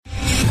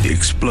The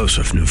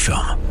explosive new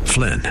film,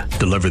 Flynn,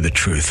 deliver the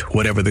truth,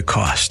 whatever the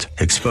cost,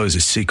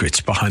 exposes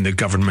secrets behind the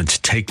government's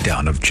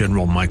takedown of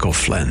General Michael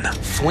Flynn.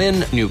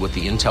 Flynn knew what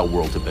the intel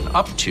world had been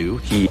up to.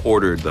 He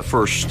ordered the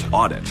first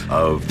audit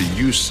of the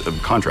use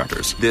of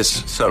contractors.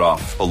 This set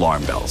off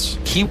alarm bells.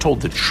 He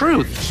told the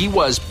truth. He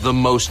was the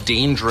most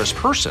dangerous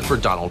person for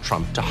Donald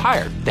Trump to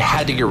hire. They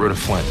had to get rid of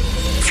Flynn.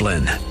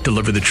 Flynn,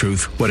 deliver the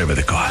truth, whatever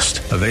the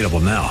cost. Available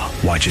now.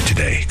 Watch it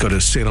today. Go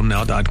to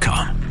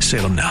salemnow.com.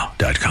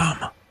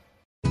 salemnow.com.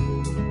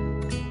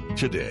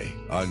 Today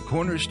on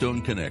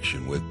Cornerstone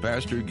Connection with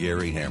Pastor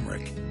Gary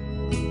Hamrick.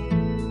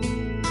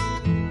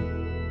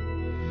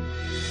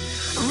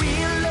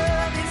 Real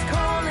love is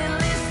calling,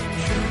 listen,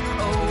 truth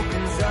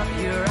opens up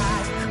your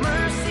eyes.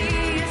 Mercy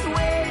is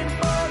waiting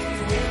for you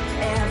with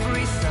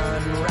every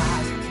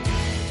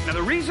sunrise. Now,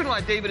 the reason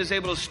why David is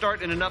able to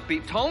start in an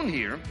upbeat tone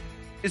here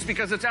is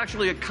because it's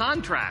actually a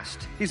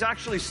contrast. He's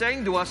actually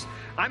saying to us,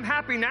 I'm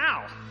happy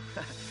now.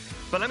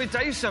 But let me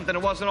tell you something,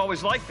 it wasn't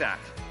always like that.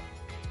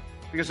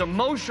 Because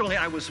emotionally,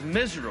 I was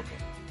miserable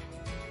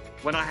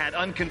when I had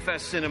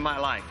unconfessed sin in my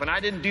life. When I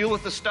didn't deal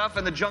with the stuff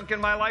and the junk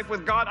in my life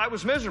with God, I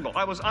was miserable.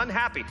 I was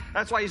unhappy.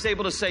 That's why he's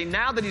able to say,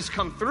 now that he's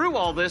come through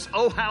all this,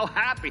 oh, how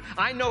happy.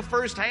 I know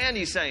firsthand,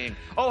 he's saying,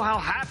 oh, how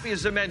happy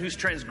is the man whose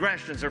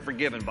transgressions are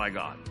forgiven by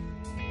God.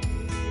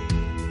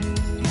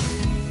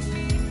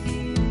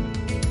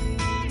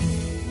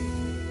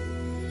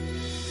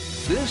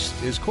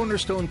 This is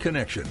Cornerstone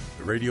Connection,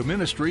 the radio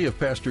ministry of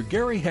Pastor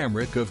Gary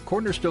Hamrick of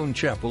Cornerstone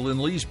Chapel in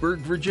Leesburg,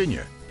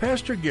 Virginia.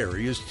 Pastor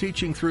Gary is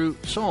teaching through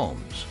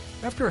Psalms.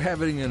 After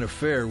having an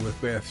affair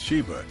with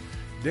Bathsheba,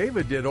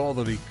 David did all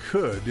that he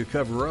could to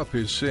cover up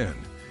his sin.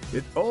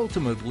 It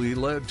ultimately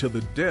led to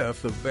the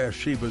death of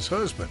Bathsheba's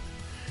husband.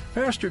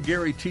 Pastor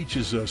Gary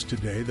teaches us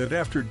today that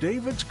after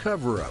David's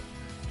cover-up,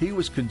 he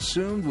was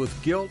consumed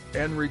with guilt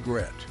and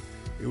regret.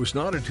 It was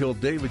not until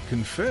David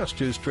confessed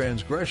his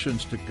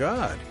transgressions to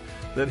God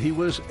that he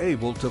was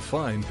able to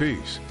find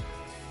peace.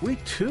 We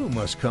too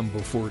must come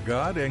before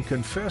God and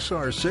confess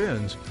our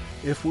sins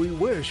if we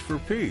wish for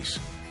peace.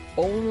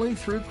 Only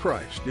through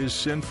Christ is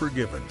sin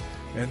forgiven,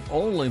 and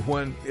only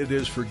when it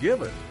is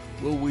forgiven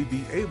will we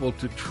be able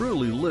to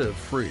truly live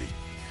free.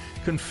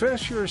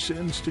 Confess your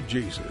sins to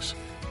Jesus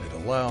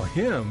and allow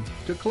Him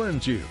to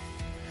cleanse you.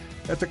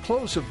 At the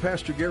close of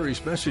Pastor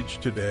Gary's message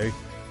today,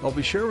 I'll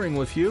be sharing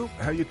with you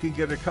how you can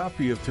get a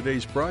copy of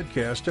today's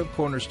broadcast of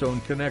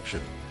Cornerstone Connection.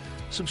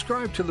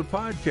 Subscribe to the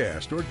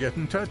podcast or get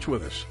in touch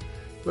with us.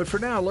 But for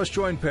now, let's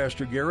join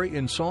Pastor Gary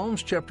in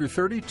Psalms chapter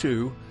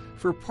 32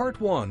 for part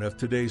 1 of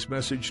today's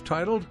message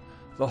titled,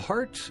 The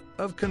Heart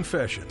of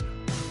Confession.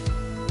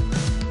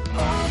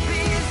 Hope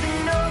is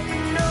an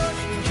open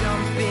ocean,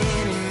 jump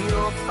in and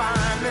you'll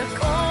find the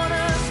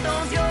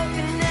cornerstones, your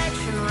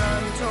connection,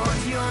 run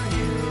towards your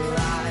new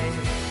life.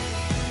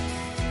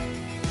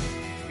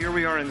 Here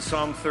we are in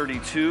Psalm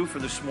 32 for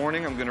this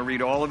morning. I'm going to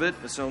read all of it.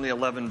 It's only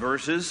 11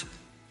 verses.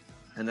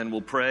 And then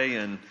we'll pray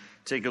and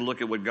take a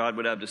look at what God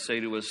would have to say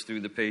to us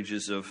through the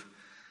pages of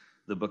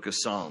the book of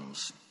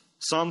Psalms.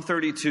 Psalm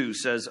 32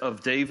 says,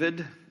 of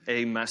David,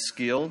 a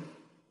maskil,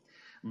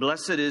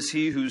 blessed is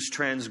he whose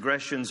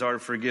transgressions are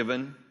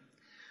forgiven,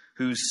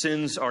 whose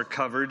sins are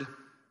covered.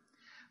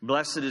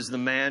 Blessed is the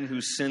man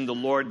whose sin the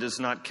Lord does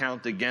not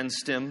count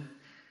against him,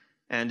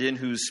 and in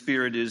whose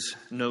spirit is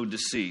no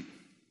deceit.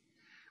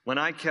 When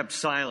I kept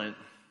silent,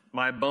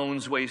 my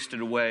bones wasted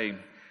away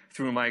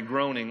through my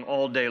groaning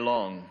all day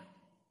long.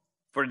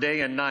 For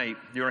day and night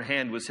your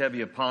hand was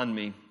heavy upon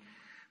me.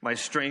 My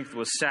strength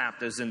was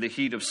sapped as in the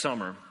heat of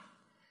summer.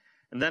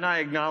 And then I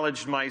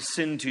acknowledged my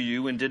sin to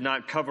you and did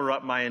not cover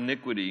up my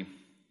iniquity.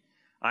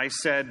 I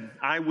said,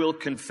 I will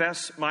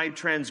confess my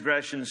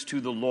transgressions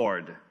to the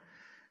Lord,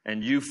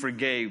 and you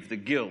forgave the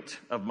guilt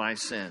of my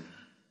sin.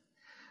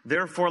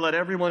 Therefore let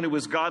everyone who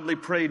is godly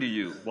pray to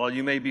you while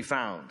you may be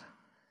found.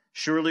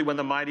 Surely when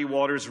the mighty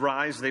waters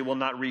rise, they will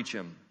not reach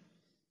him.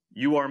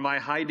 You are my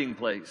hiding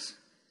place.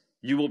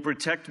 You will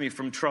protect me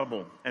from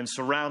trouble and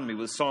surround me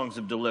with songs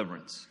of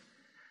deliverance.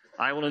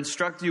 I will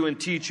instruct you and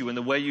teach you in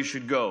the way you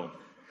should go.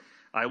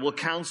 I will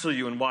counsel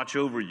you and watch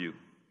over you.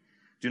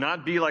 Do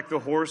not be like the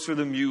horse or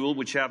the mule,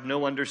 which have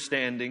no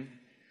understanding,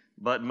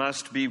 but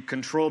must be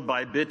controlled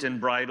by bit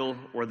and bridle,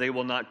 or they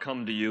will not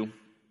come to you.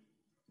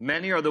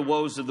 Many are the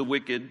woes of the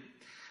wicked,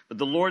 but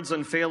the Lord's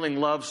unfailing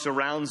love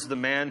surrounds the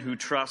man who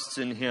trusts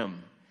in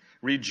him.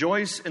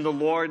 Rejoice in the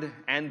Lord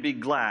and be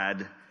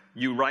glad,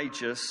 you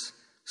righteous.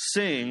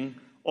 Sing,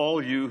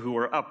 all you who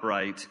are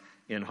upright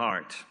in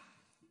heart.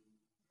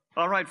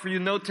 All right, for you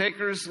note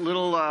takers,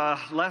 little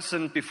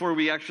lesson before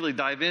we actually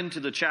dive into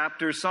the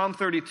chapter. Psalm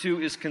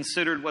 32 is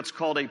considered what's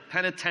called a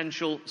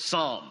penitential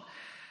psalm.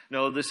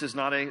 No, this is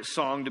not a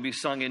song to be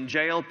sung in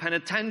jail.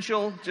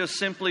 Penitential just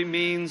simply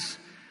means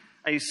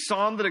a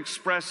psalm that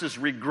expresses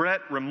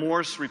regret,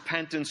 remorse,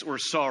 repentance, or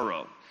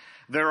sorrow.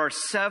 There are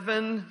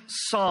 7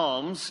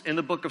 psalms in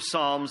the book of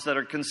Psalms that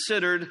are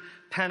considered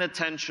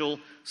penitential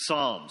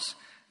psalms.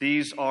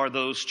 These are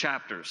those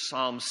chapters: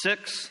 Psalm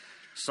 6,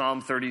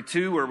 Psalm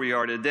 32, where we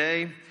are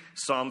today,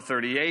 Psalm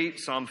 38,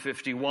 Psalm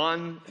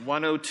 51,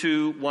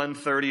 102,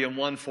 130, and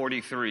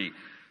 143.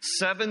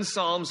 7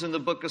 psalms in the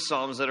book of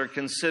Psalms that are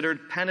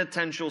considered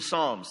penitential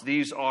psalms.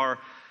 These are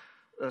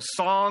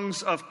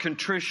songs of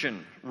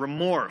contrition,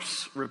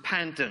 remorse,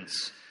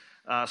 repentance,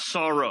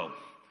 sorrow,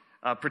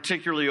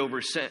 particularly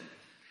over sin.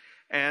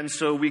 And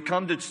so we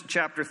come to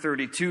chapter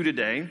 32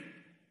 today.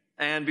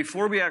 And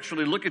before we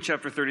actually look at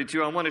chapter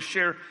 32, I want to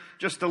share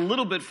just a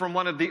little bit from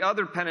one of the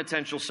other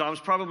penitential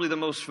psalms, probably the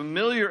most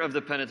familiar of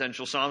the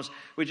penitential psalms,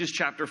 which is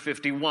chapter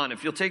 51.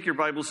 If you'll take your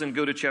Bibles and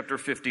go to chapter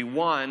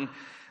 51,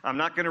 I'm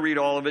not going to read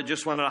all of it,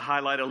 just wanted to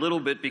highlight a little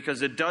bit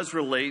because it does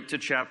relate to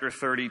chapter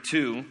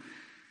 32.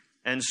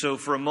 And so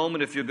for a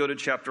moment, if you'll go to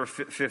chapter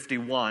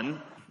 51,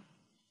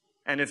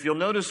 and if you'll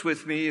notice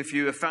with me, if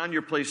you have found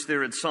your place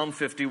there at Psalm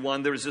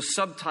 51, there's a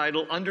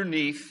subtitle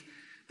underneath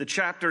the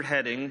chapter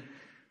heading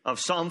of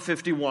Psalm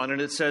 51,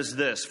 and it says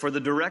this: "For the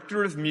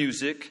director of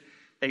music,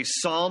 a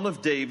psalm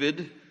of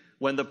David,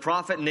 when the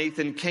prophet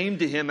Nathan came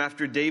to him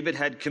after David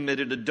had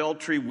committed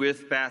adultery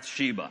with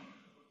Bathsheba."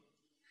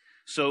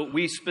 So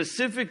we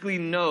specifically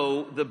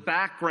know the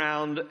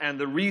background and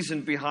the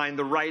reason behind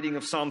the writing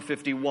of Psalm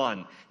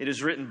 51. It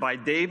is written by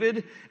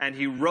David, and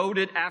he wrote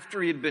it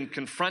after he had been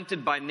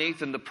confronted by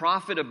Nathan the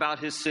prophet about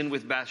his sin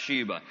with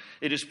Bathsheba.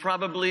 It is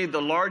probably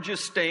the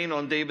largest stain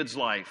on David's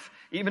life.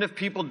 Even if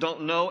people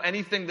don't know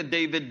anything that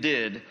David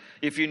did,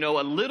 if you know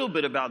a little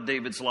bit about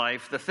David's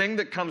life, the thing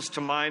that comes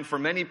to mind for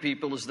many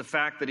people is the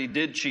fact that he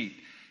did cheat.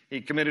 He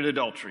committed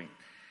adultery.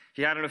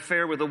 He had an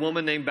affair with a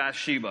woman named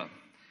Bathsheba.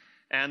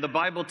 And the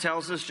Bible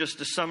tells us, just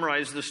to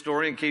summarize the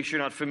story in case you're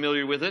not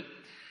familiar with it,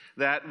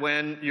 that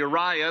when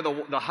Uriah,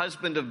 the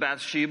husband of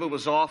Bathsheba,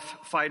 was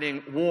off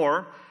fighting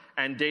war,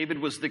 and David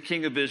was the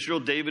king of Israel,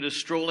 David is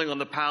strolling on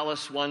the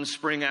palace one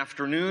spring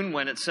afternoon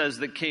when it says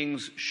that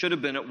kings should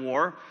have been at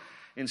war.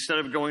 Instead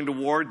of going to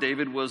war,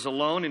 David was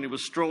alone, and he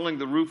was strolling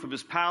the roof of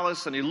his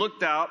palace, and he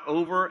looked out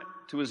over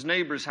to his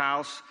neighbor's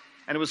house,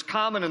 and it was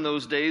common in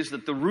those days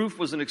that the roof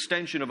was an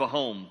extension of a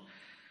home,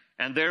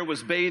 and there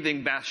was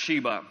bathing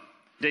Bathsheba.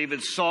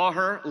 David saw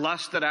her,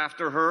 lusted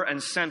after her,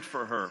 and sent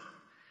for her.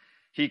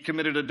 He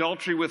committed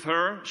adultery with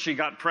her. She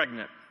got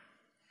pregnant.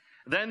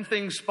 Then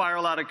things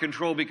spiral out of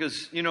control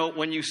because,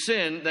 when you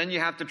sin, then you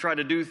have to try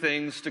to do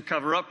things to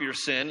cover up your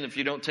sin if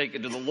you don't take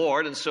it to the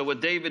Lord. And so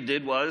what David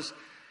did was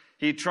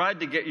he tried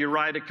to get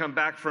Uriah to come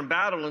back from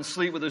battle and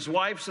sleep with his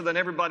wife so then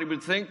everybody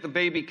would think the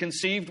baby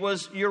conceived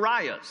was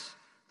Uriah's,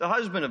 the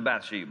husband of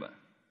Bathsheba.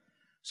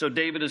 So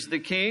David is the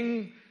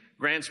king,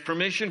 grants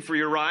permission for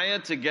Uriah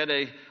to get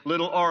a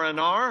little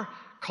R&R,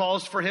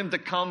 calls for him to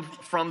come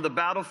from the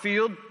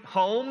battlefield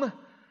home.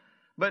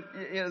 But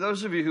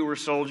those of you who were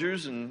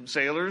soldiers and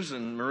sailors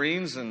and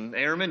Marines and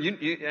airmen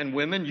and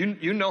women,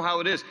 you know how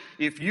it is.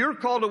 If you're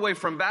called away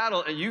from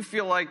battle and you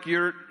feel like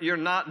you're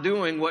not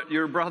doing what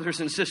your brothers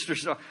and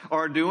sisters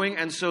are doing,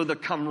 and so the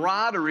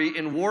camaraderie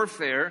in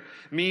warfare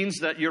means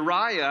that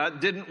Uriah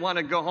didn't want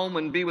to go home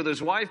and be with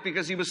his wife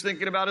because he was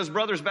thinking about his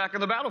brothers back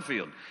in the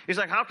battlefield. He's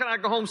like, how can I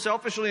go home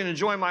selfishly and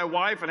enjoy my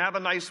wife and have a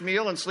nice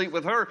meal and sleep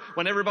with her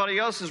when everybody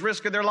else is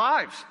risking their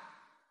lives?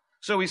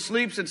 So he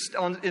sleeps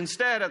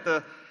instead at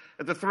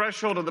the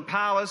threshold of the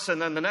palace,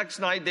 and then the next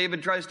night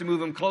David tries to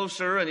move him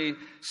closer, and he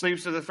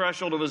sleeps at the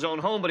threshold of his own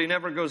home, but he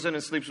never goes in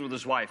and sleeps with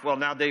his wife. Well,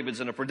 now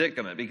David's in a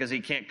predicament because he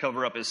can't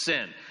cover up his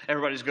sin.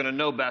 Everybody's going to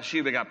know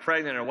Bathsheba got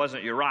pregnant and it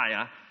wasn't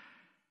Uriah.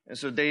 And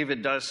so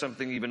David does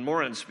something even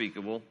more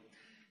unspeakable.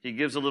 He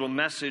gives a little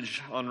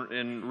message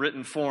in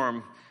written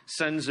form,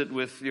 sends it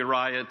with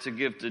Uriah to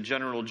give to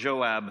General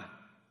Joab.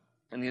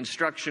 And the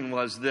instruction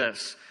was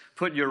this: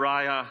 put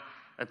Uriah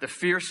at the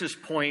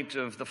fiercest point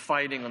of the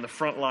fighting on the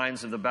front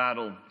lines of the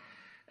battle,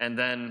 and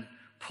then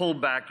pull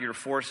back your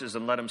forces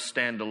and let him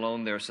stand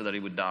alone there so that he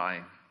would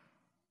die.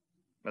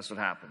 That's what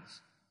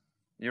happens.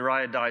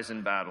 Uriah dies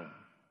in battle.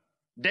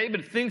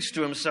 David thinks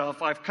to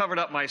himself, I've covered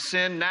up my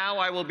sin. Now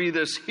I will be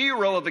this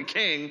hero of a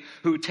king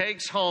who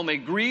takes home a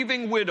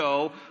grieving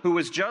widow who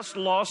has just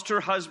lost her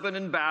husband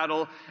in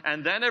battle,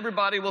 and then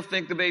everybody will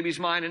think the baby's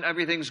mine and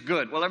everything's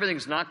good. Well,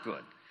 everything's not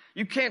good.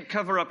 You can't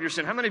cover up your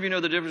sin. How many of you know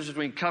the difference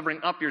between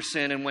covering up your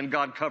sin and when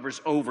God covers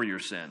over your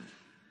sin?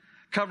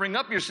 Covering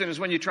up your sin is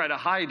when you try to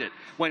hide it.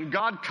 When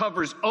God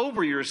covers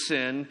over your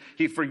sin,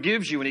 He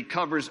forgives you, and He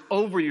covers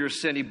over your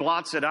sin. He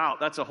blots it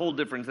out. That's a whole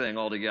different thing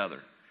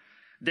altogether.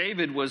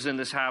 David was in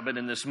this habit,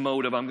 in this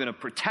mode of, I'm going to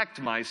protect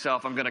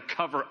myself. I'm going to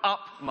cover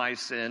up my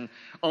sin.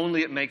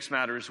 Only it makes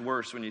matters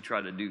worse when you try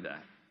to do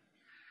that.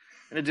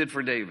 And it did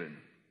for David.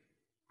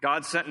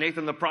 God sent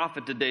Nathan the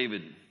prophet to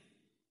David.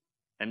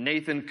 And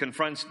Nathan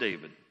confronts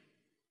David.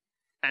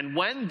 And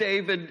when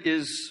David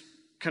is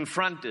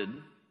confronted,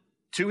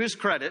 to his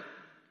credit,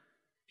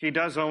 he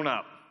does own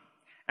up.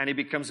 And he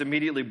becomes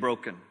immediately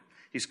broken.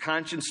 He's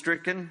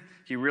conscience-stricken.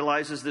 He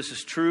realizes this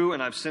is true,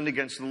 and I've sinned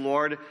against the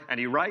Lord. And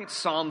he writes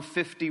Psalm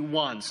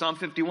 51. Psalm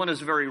 51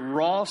 is a very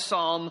raw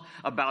psalm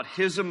about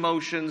his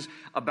emotions,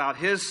 about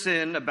his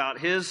sin, about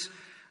his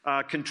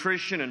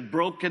contrition and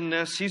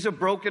brokenness. He's a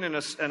broken and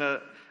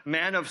a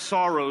man of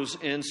sorrows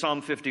in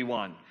Psalm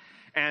 51.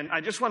 And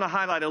I just want to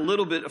highlight a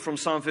little bit from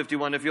Psalm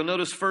 51. If you'll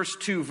notice,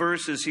 first 2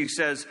 verses,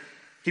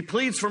 he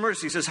pleads for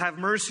mercy. He says, have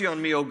mercy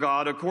on me, O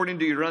God, according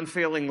to your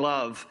unfailing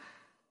love,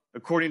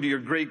 according to your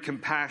great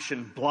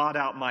compassion, blot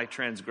out my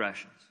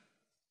transgressions.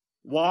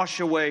 Wash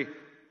away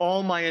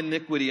all my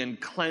iniquity and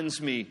cleanse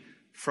me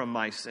from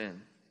my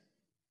sin.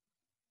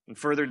 And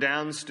further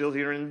down, still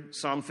here in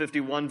Psalm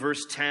 51,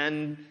 verse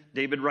 10,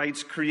 David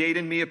writes, create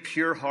in me a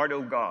pure heart,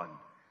 O God,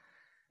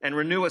 and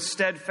renew a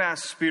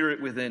steadfast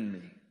spirit within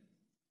me.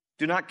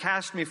 Do not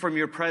cast me from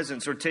your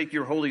presence or take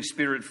your Holy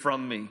Spirit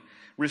from me.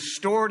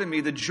 Restore to me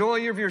the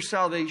joy of your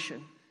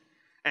salvation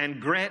and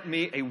grant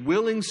me a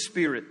willing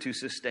spirit to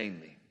sustain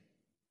me.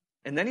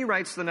 And then he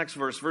writes the next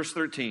verse, verse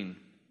 13.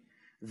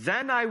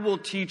 Then I will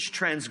teach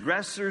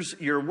transgressors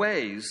your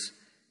ways,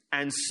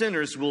 and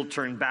sinners will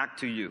turn back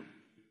to you.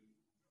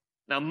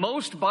 Now,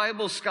 most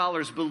Bible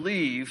scholars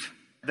believe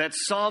that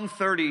Psalm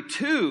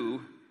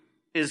 32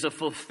 is a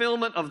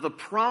fulfillment of the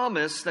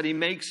promise that he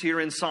makes here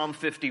in Psalm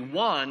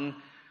 51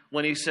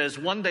 when he says,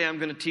 one day I'm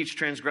going to teach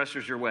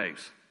transgressors your ways.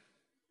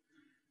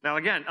 Now,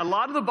 again, a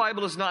lot of the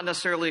Bible is not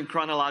necessarily in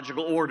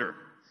chronological order,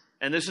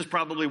 and this is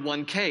probably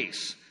one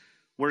case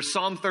where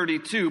Psalm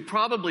 32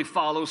 probably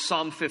follows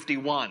Psalm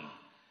 51.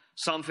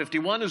 Psalm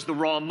 51 is the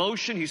raw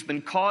emotion. He's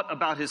been caught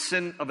about his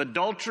sin of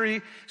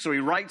adultery. So he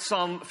writes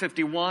Psalm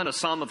 51, a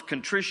psalm of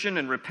contrition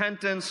and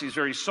repentance. He's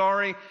very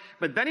sorry.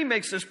 But then he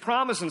makes this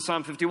promise in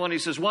Psalm 51. He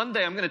says, one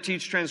day I'm going to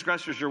teach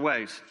transgressors your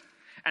ways,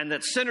 and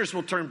that sinners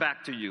will turn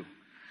back to you.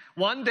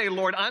 One day,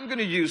 Lord, I'm going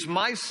to use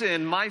my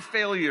sin, my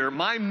failure,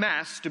 my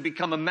mess to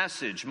become a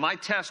message. My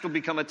test will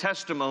become a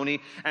testimony.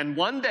 And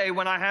one day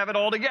when I have it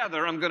all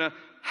together, I'm going to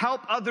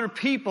help other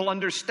people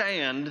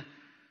understand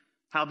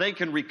how they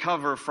can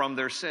recover from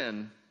their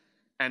sin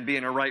and be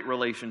in a right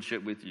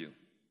relationship with you.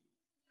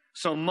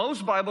 So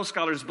most Bible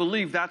scholars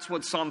believe that's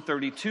what Psalm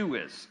 32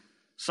 is.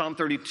 Psalm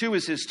 32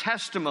 is his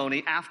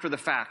testimony after the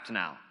fact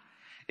now.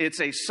 It's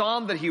a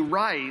psalm that he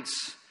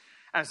writes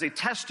as a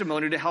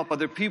testimony to help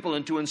other people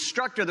and to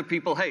instruct other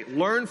people, hey,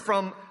 learn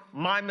from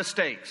my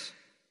mistakes.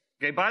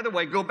 Okay, by the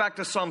way, go back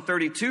to Psalm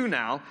 32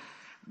 now.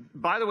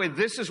 By the way,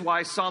 this is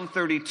why Psalm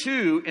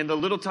 32 in the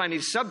little tiny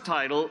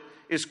subtitle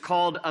is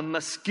called a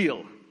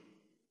maskil.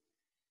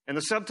 And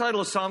the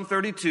subtitle of Psalm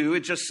 32, it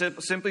just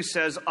simply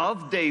says,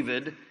 of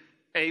David,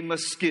 a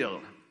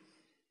maskil.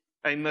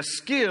 A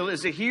maskil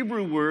is a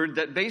Hebrew word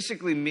that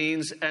basically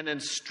means an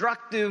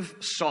instructive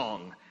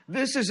song.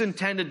 This is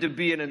intended to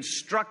be an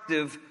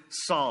instructive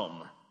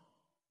psalm.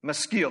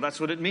 Maskil, that's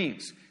what it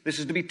means. This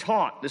is to be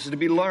taught. This is to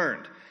be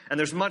learned. And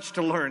there's much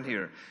to learn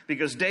here,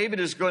 because David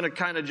is going to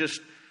kind of just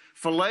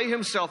fillet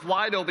himself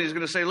wide open. He's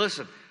going to say,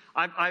 listen,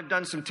 I've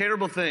done some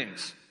terrible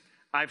things.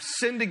 I've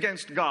sinned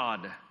against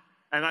God,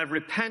 and I've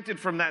repented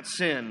from that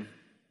sin,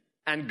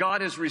 and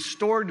God has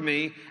restored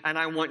me, and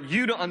I want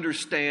you to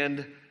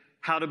understand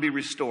how to be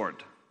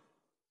restored.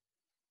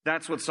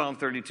 That's what Psalm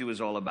 32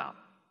 is all about.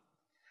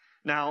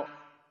 Now,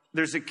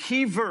 there's a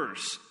key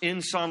verse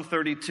in Psalm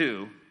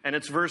 32, and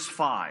it's verse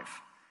 5.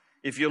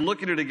 If you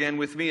look at it again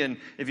with me, and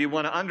if you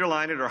want to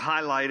underline it or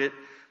highlight it,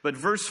 but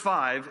verse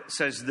 5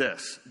 says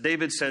this.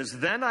 David says,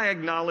 then I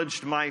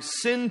acknowledged my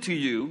sin to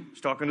you,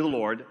 he's talking to the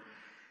Lord,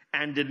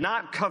 and did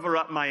not cover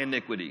up my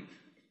iniquity.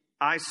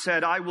 I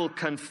said, I will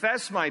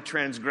confess my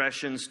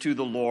transgressions to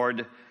the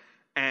Lord,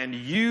 and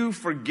you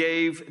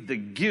forgave the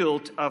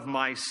guilt of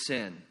my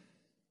sin.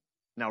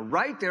 Now,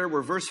 right there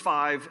where verse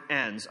 5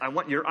 ends, I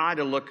want your eye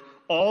to look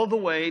all the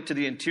way to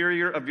the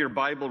interior of your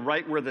Bible,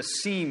 right where the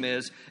seam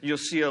is. You'll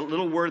see a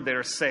little word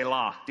there,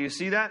 Selah. Do you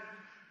see that?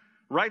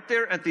 Right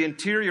there at the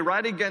interior,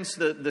 right against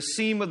the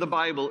seam of the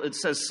Bible, it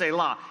says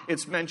Selah.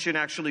 It's mentioned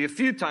actually a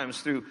few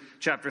times through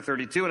chapter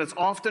 32, and it's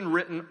often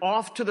written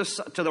off to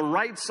the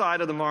right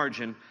side of the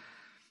margin.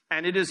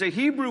 And it is a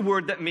Hebrew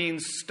word that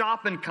means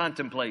stop and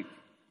contemplate.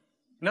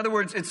 In other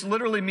words, it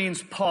literally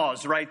means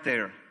pause right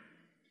there.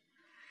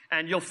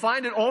 And you'll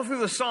find it all through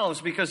the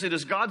Psalms, because it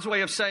is God's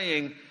way of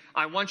saying,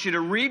 I want you to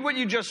read what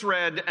you just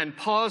read and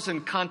pause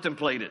and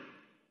contemplate it.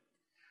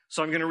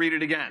 So I'm going to read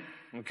it again,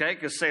 okay?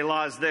 Because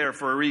Selah is there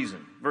for a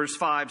reason. Verse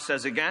 5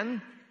 says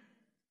again,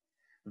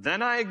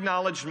 then I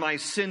acknowledged my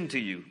sin to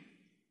you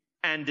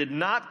and did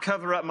not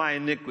cover up my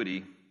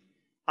iniquity.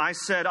 I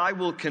said, I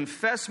will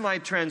confess my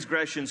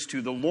transgressions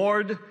to the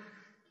Lord,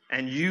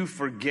 and you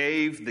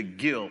forgave the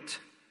guilt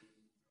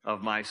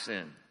of my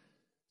sin.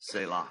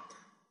 Selah.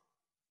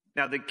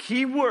 Now, the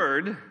key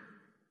word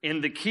in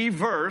the key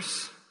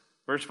verse,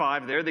 verse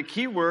 5 there, the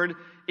key word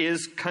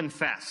is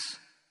confess.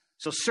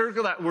 So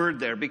circle that word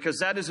there, because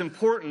that is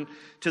important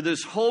to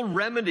this whole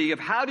remedy of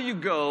how do you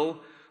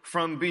go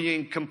from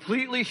being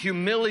completely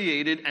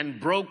humiliated and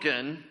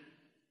broken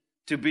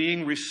to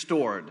being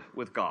restored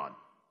with God.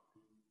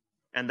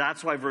 And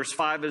that's why verse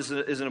 5 is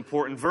an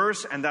important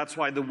verse, and that's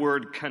why the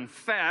word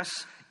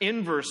confess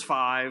in verse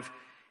 5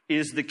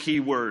 is the key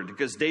word.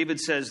 Because David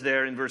says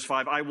there in verse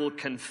 5, I will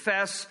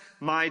confess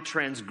my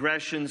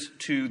transgressions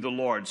to the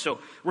Lord. So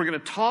we're going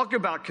to talk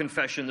about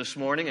confession this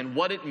morning and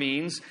what it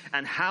means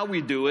and how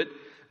we do it.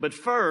 But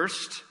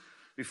first,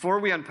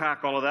 Before we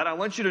unpack all of that, I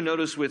want you to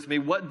notice with me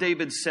what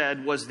David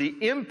said was the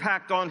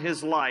impact on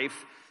his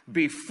life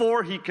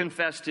before he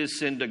confessed his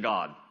sin to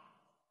God.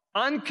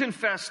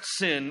 Unconfessed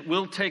sin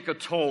will take a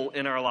toll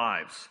in our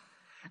lives.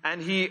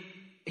 And he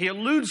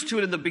alludes to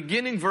it in the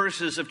beginning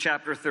verses of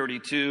chapter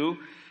 32.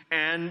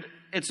 And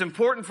it's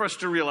important for us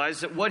to realize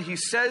that what he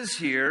says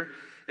here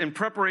in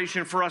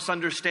preparation for us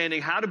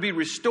understanding how to be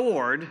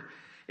restored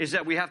is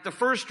that we have to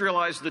first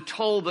realize the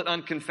toll that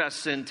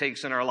unconfessed sin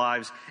takes in our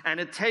lives. And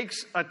it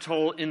takes a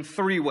toll in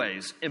three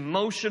ways: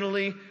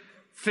 emotionally,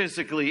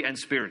 physically, and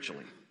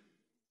spiritually.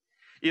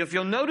 If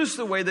you'll notice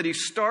the way that he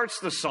starts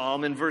the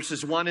psalm in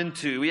verses 1 and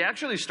 2, he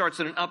actually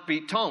starts in an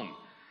upbeat tone.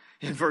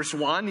 In verse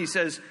 1, he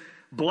says,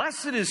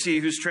 "Blessed is he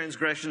whose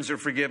transgressions are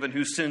forgiven,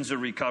 whose sins are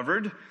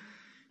recovered."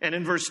 And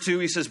in verse 2,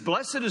 he says,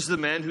 "Blessed is the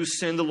man whose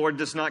sin the Lord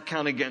does not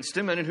count against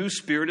him, and in whose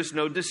spirit is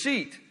no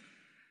deceit."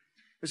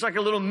 It's like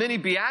a little mini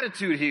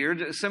beatitude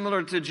here,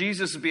 similar to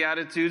Jesus'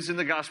 beatitudes in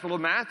the Gospel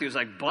of Matthew. It's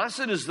like,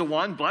 blessed is the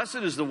one,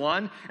 blessed is the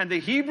one. And the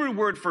Hebrew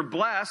word for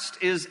blessed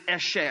is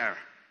esher.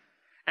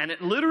 And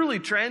it literally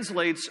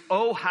translates,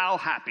 oh, how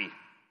happy.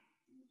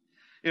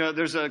 You know,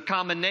 there's a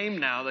common name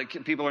now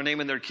that people are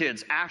naming their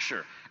kids,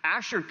 Asher.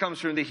 Asher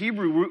comes from the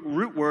Hebrew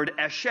root word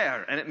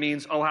esher, and it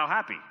means, oh, how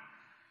happy.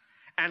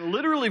 And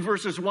literally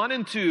verses 1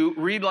 and 2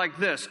 read like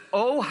this: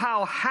 "Oh,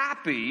 how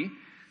happy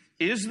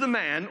is the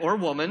man or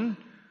woman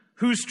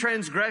whose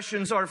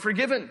transgressions are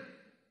forgiven.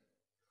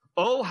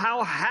 Oh,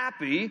 how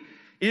happy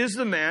is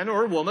the man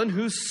or woman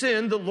whose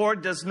sin the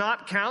Lord does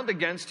not count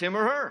against him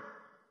or her."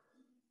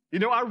 You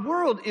know, our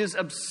world is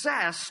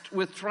obsessed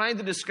with trying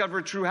to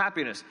discover true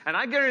happiness. And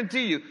I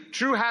guarantee you,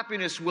 true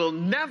happiness will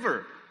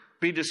never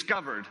be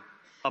discovered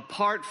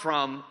apart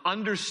from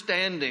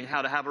understanding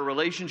how to have a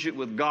relationship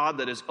with God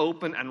that is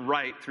open and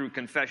right through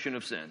confession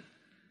of sin.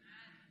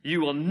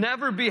 You will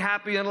never be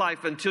happy in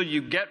life until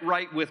you get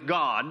right with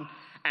God.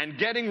 And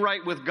getting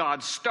right with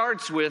God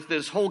starts with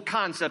this whole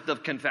concept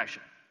of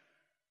confession.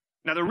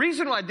 Now, the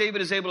reason why David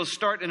is able to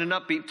start in an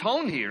upbeat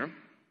tone here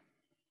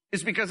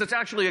is because it's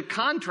actually a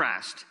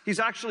contrast. He's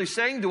actually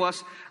saying to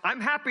us,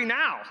 I'm happy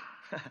now.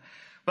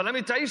 But let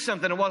me tell you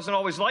something, it wasn't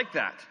always like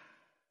that.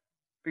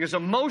 Because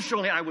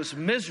emotionally, I was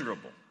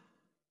miserable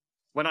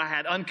when I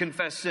had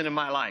unconfessed sin in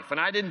my life. When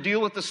I didn't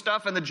deal with the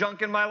stuff and the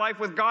junk in my life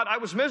with God, I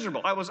was miserable.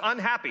 I was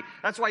unhappy.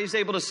 That's why he's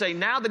able to say,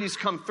 now that he's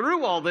come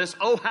through all this,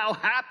 oh, how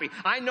happy.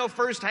 I know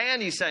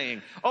firsthand, he's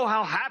saying, oh,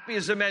 how happy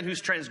is the man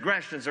whose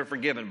transgressions are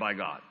forgiven by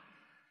God.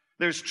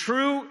 There's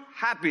true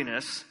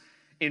happiness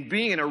in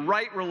being in a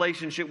right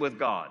relationship with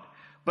God.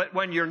 But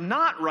when you're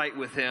not right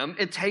with him,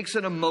 it takes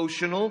an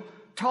emotional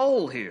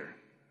toll here.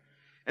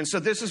 And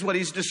so this is what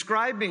he's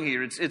describing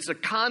here. It's a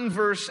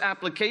converse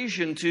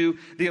application to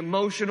the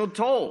emotional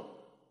toll.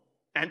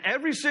 And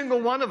every single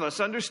one of us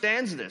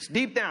understands this.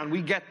 Deep down,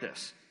 we get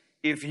this.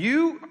 If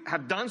you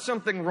have done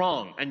something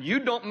wrong and you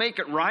don't make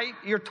it right,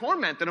 you're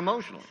tormented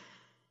emotionally.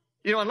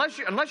 You know, unless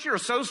you're a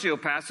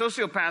sociopath,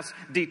 sociopaths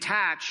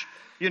detach,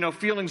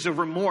 feelings of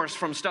remorse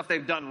from stuff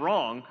they've done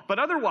wrong. But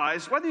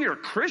otherwise, whether you're a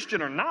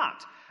Christian or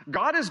not,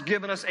 God has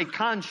given us a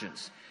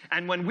conscience.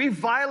 And when we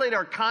violate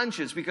our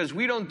conscience because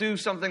we don't do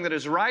something that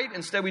is right,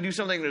 instead we do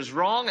something that is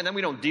wrong, and then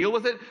we don't deal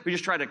with it, we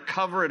just try to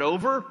cover it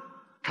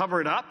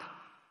up,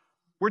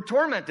 we're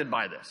tormented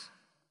by this.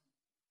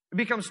 It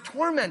becomes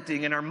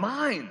tormenting in our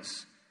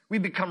minds. We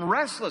become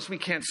restless. We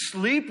can't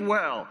sleep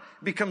well.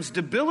 It becomes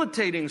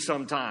debilitating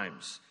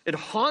sometimes. It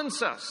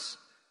haunts us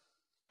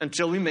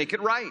until we make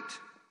it right.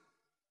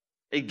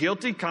 A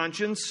guilty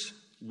conscience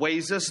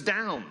weighs us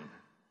down.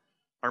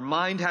 Our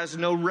mind has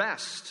no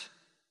rest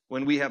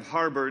when we have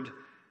harbored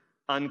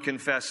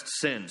unconfessed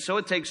sin. So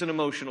it takes an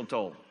emotional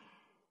toll.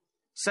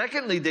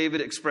 Secondly, David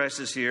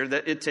expresses here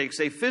that it takes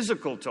a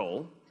physical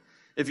toll.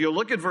 If you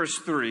look at verse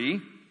 3,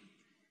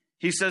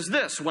 he says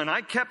this: when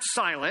I kept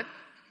silent,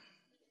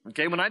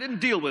 when I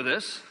didn't deal with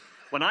this,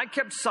 when I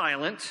kept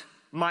silent,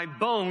 my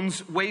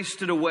bones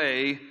wasted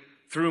away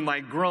through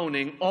my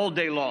groaning all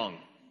day long.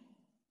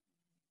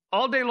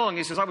 All day long,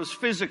 he says, I was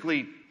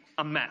physically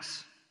a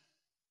mess.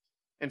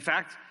 In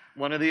fact,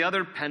 one of the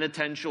other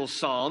penitential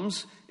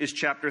psalms is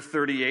chapter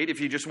 38. If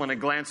you just want to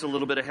glance a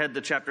little bit ahead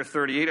to chapter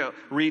 38, I'll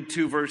read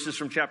 2 verses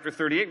from chapter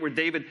 38 where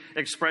David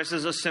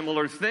expresses a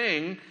similar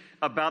thing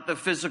about the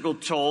physical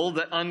toll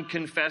that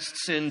unconfessed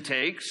sin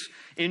takes.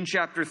 In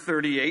chapter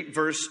 38,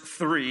 verse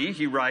 3,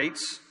 he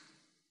writes,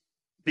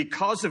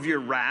 because of your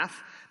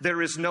wrath,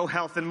 there is no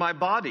health in my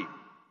body.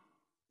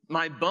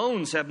 My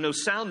bones have no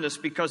soundness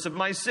because of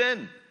my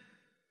sin.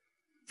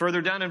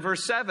 Further down in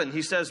verse 7,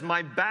 he says,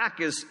 my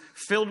back is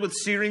filled with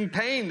searing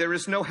pain. There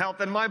is no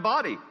health in my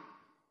body.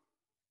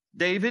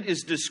 David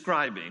is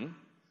describing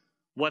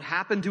what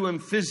happened to him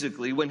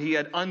physically when he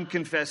had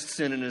unconfessed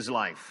sin in his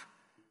life.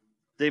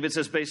 David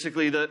says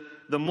basically that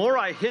the more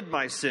I hid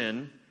my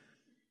sin,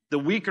 the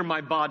weaker my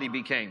body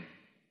became.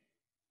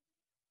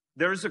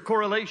 There is a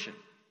correlation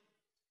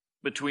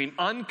between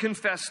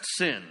unconfessed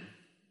sin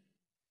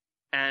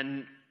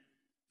and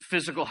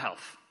physical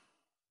health.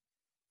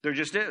 There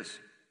just is.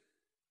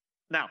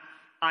 Now,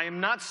 I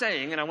am not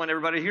saying, and I want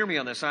everybody to hear me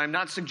on this, I am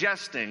not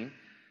suggesting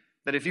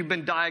that if you've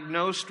been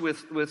diagnosed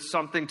with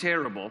something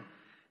terrible,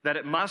 that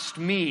it must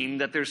mean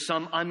that there's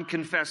some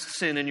unconfessed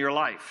sin in your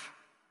life.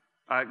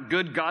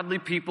 Good, godly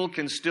people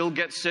can still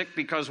get sick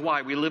because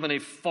why? We live in a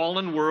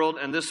fallen world,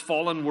 and this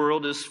fallen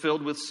world is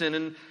filled with sin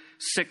and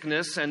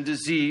sickness and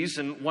disease,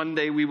 and one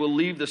day we will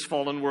leave this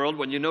fallen world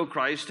when you know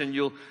Christ, and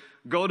you'll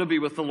go to be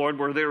with the Lord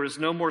where there is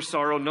no more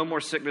sorrow, no more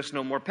sickness,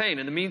 no more pain.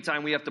 In the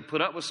meantime, we have to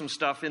put up with some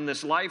stuff in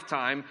this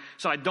lifetime.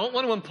 So I don't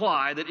want to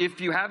imply that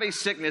if you have a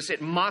sickness, it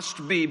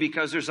must be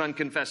because there's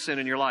unconfessed sin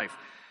in your life.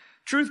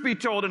 Truth be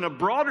told, in a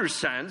broader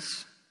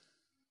sense,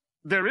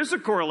 there is a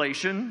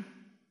correlation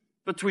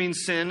between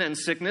sin and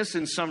sickness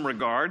in some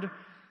regard.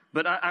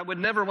 But I would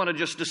never want to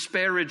just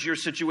disparage your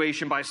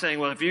situation by saying,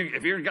 well, if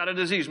you've got a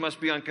disease, it must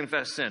be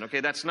unconfessed sin. Okay,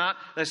 that's not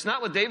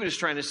what David is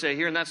trying to say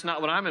here, and that's not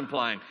what I'm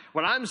implying.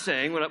 What I'm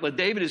saying, what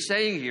David is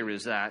saying here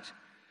is that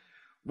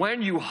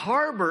when you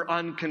harbor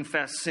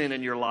unconfessed sin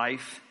in your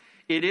life,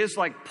 it is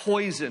like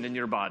poison in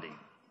your body.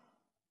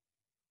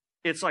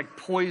 It's like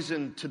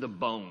poison to the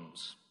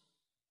bones.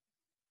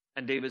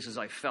 And David says,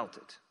 I felt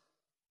it.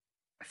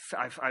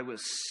 I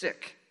was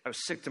sick. I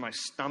was sick to my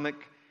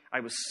stomach. I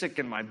was sick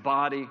in my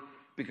body,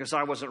 because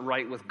I wasn't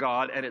right with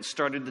God, and it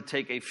started to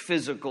take a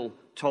physical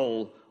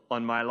toll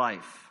on my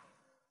life.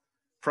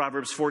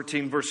 Proverbs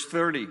 14, verse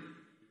 30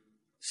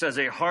 says,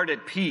 a heart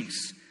at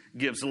peace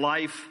gives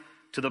life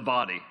to the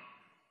body.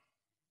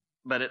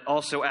 But it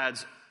also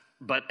adds,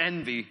 but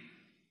envy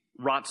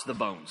rots the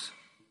bones.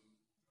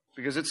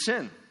 Because it's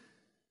sin.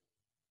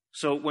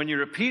 So when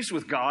you're at peace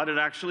with God, it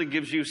actually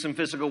gives you some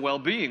physical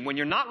well-being. When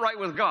you're not right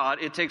with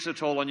God, it takes a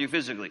toll on you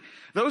physically.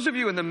 Those of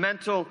you in the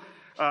mental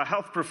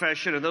health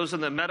profession and those in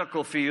the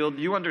medical field,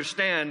 you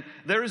understand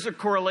there is a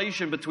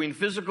correlation between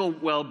physical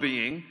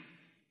well-being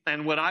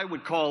and what I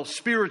would call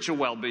spiritual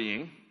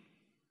well-being.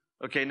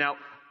 Okay, now,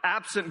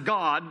 absent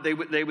God,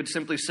 they would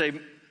simply say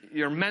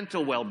your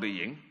mental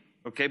well-being.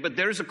 Okay, but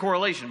there's a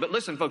correlation. But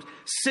listen, folks,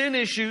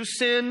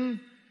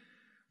 sin,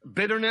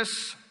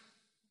 bitterness,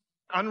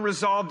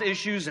 unresolved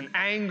issues, and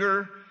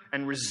anger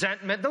and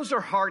resentment, those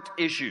are heart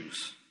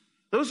issues.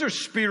 Those are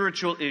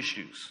spiritual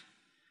issues.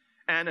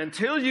 And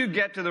until you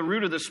get to the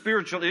root of the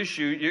spiritual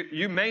issue,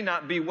 you may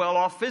not be well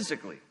off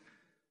physically.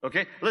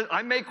 Okay?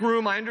 I make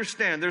room, I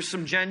understand. There's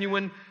some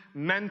genuine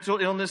mental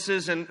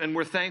illnesses, and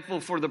we're thankful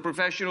for the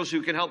professionals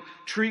who can help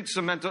treat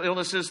some mental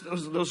illnesses.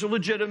 Those are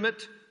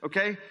legitimate,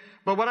 okay?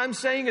 But what I'm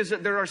saying is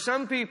that there are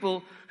some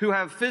people who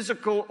have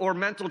physical or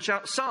mental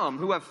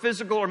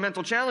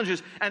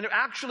challenges, and it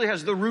actually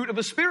has the root of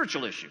a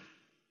spiritual issue.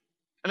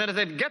 And then if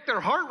they'd get their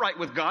heart right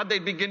with God,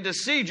 they'd begin to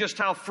see just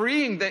how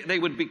freeing they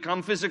would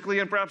become physically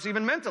and perhaps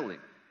even mentally.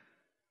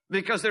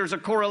 Because there's a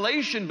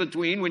correlation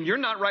between when you're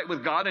not right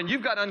with God and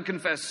you've got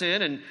unconfessed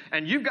sin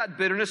and you've got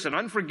bitterness and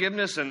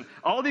unforgiveness and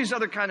all these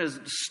other kind of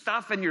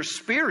stuff in your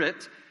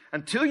spirit,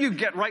 until you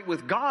get right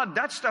with God,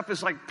 that stuff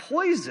is like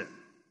poison.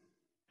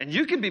 And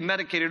you can be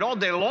medicated all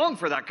day long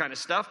for that kind of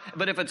stuff.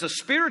 But if it's a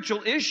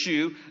spiritual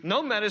issue,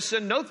 no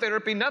medicine, no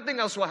therapy,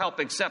 nothing else will help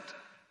except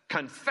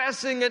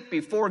confessing it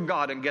before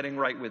God and getting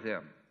right with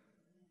Him.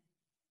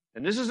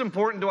 And this is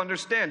important to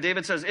understand.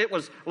 David says, it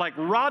was like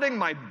rotting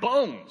my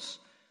bones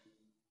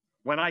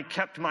when I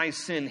kept my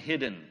sin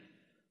hidden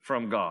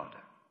from God.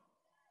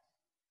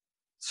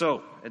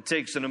 So, it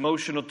takes an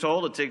emotional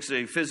toll, it takes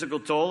a physical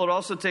toll, it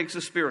also takes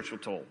a spiritual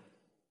toll.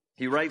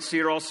 He writes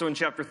here also in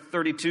chapter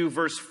 32,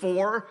 verse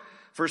 4,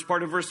 first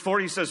part of verse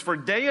 4, he says, for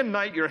day and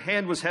night your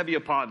hand was heavy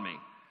upon me.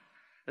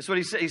 That's what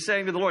he's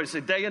saying to the Lord. He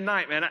said, day and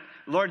night, man,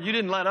 Lord, you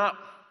didn't let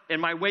up. In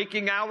my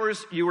waking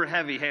hours, you were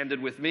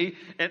heavy-handed with me.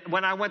 And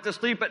when I went to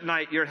sleep at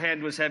night, your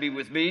hand was heavy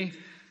with me.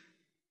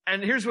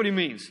 And here's what he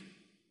means.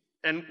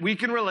 And we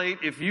can relate.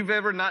 If you've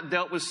ever not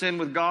dealt with sin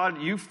with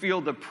God, you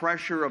feel the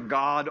pressure of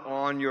God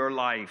on your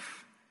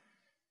life.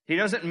 He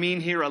doesn't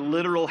mean here a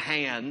literal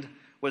hand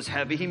was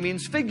heavy. He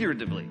means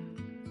figuratively.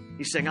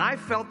 He's saying, I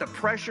felt the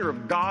pressure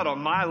of God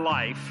on my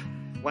life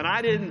when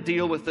I didn't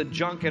deal with the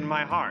junk in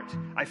my heart.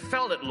 I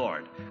felt it,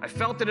 Lord. I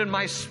felt it in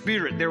my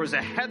spirit. There was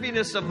a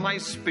heaviness of my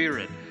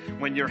spirit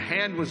when your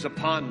hand was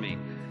upon me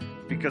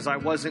because I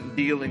wasn't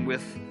dealing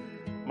with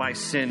my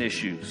sin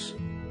issues.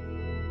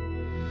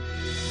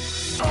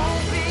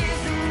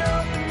 Open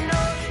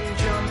ocean,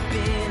 jump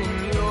in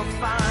and you'll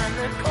find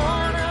the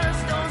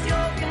cornerstones,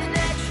 your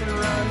connection,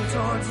 run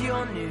towards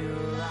your new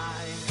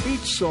life.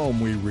 Each psalm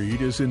we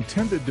read is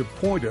intended to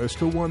point us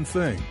to one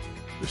thing: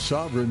 the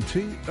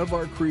sovereignty of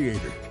our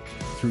Creator.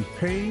 Through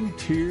pain,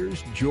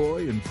 tears,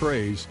 joy, and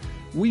praise,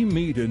 we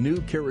meet a new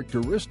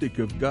characteristic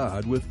of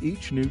God with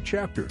each new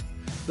chapter.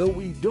 Though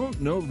we don't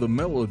know the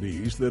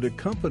melodies that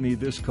accompany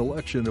this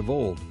collection of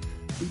old,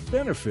 we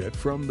benefit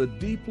from the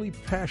deeply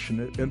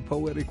passionate and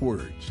poetic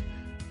words.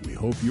 We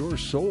hope your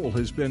soul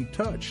has been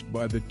touched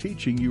by the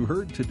teaching you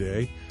heard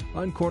today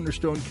on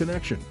Cornerstone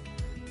Connection.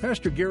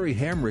 Pastor Gary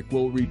Hamrick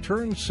will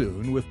return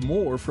soon with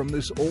more from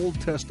this Old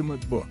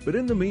Testament book. But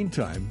in the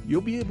meantime, you'll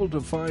be able to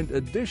find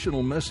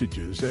additional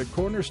messages at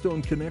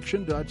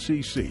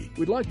cornerstoneconnection.cc.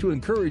 We'd like to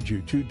encourage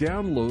you to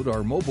download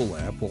our mobile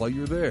app while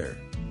you're there,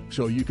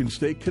 so you can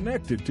stay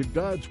connected to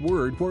God's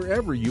Word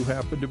wherever you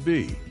happen to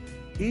be.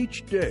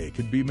 Each day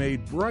can be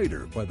made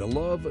brighter by the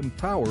love and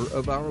power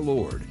of our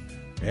Lord.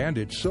 And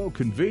it's so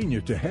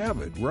convenient to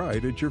have it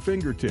right at your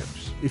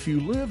fingertips. If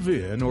you live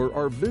in or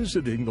are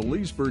visiting the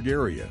Leesburg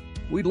area,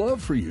 we'd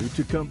love for you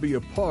to come be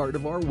a part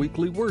of our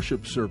weekly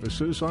worship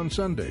services on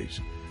Sundays.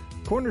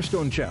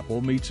 Cornerstone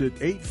Chapel meets at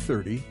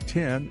 8:30,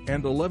 10,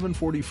 and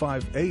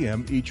 11:45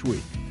 a.m. each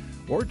week.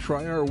 Or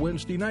try our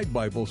Wednesday night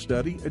Bible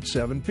study at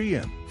 7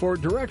 p.m. For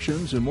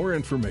directions and more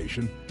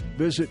information,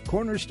 visit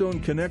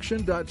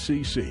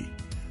cornerstoneconnection.cc.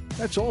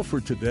 That's all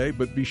for today,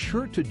 but be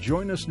sure to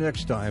join us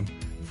next time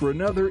for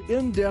another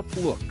in-depth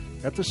look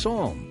at the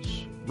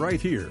Psalms,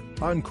 right here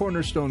on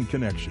Cornerstone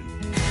Connection.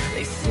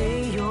 They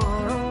say you're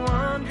a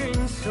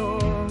wandering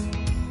soul,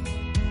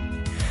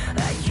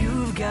 that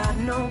you've got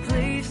no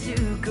place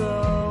to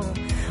go,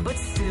 but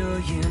still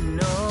you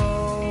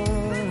know,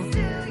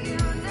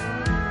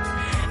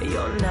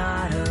 you're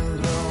not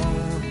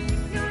alone.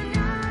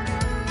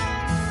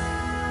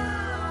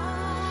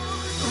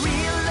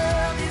 Real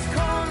love is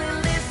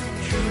calling, listen,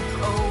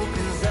 truth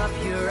opens up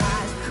your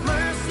eyes.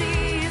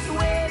 Mercy is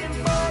waiting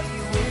for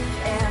you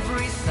with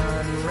every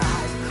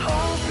sunrise.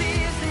 Hope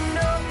is an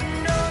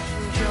open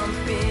ocean,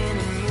 jump in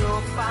and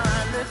you'll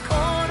find the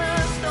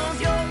cornerstones,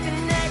 your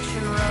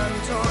connection, run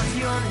towards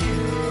your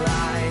new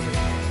life.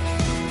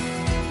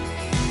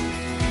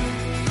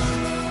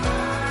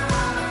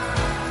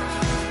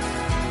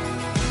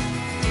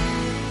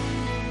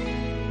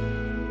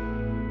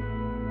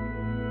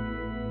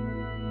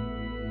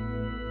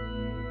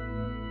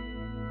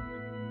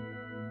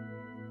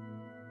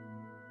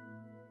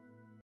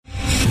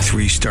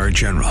 3-star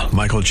General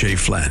Michael J.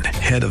 Flynn,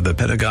 head of the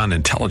Pentagon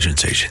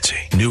Intelligence Agency,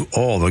 knew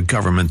all the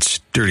government's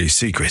dirty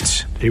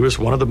secrets. He was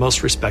one of the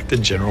most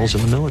respected generals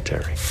in the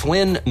military.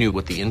 Flynn knew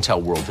what the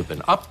intel world had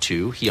been up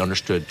to. He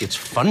understood its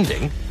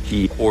funding.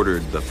 He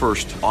ordered the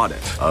first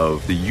audit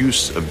of the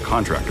use of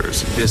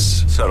contractors.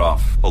 This set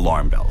off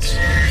alarm bells.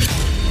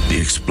 The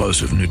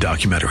explosive new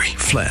documentary,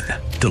 Flynn,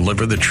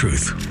 Deliver the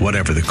Truth,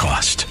 Whatever the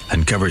Cost,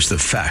 uncovers the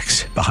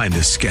facts behind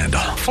this scandal.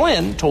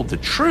 Flynn told the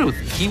truth.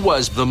 He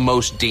was the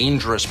most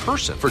dangerous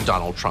person for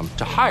Donald Trump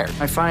to hire.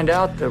 I find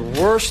out the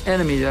worst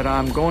enemy that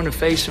I'm going to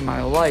face in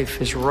my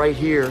life is right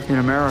here in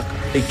America.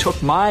 They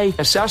took my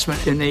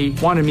assessment and they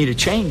wanted me to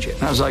change it.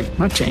 And I was like, I'm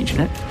not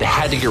changing it. They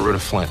had to get rid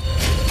of Flynn.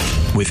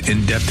 With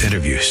in-depth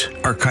interviews,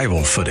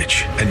 archival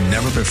footage, and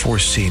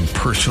never-before-seen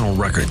personal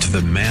records of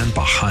the man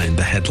behind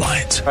the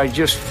headlines. I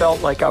just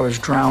felt like I was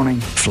drowning.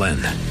 Flynn,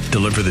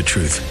 Deliver the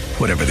Truth,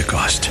 Whatever the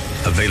Cost.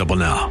 Available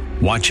now.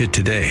 Watch it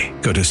today.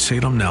 Go to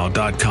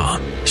salemnow.com.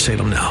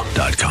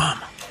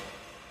 salemnow.com.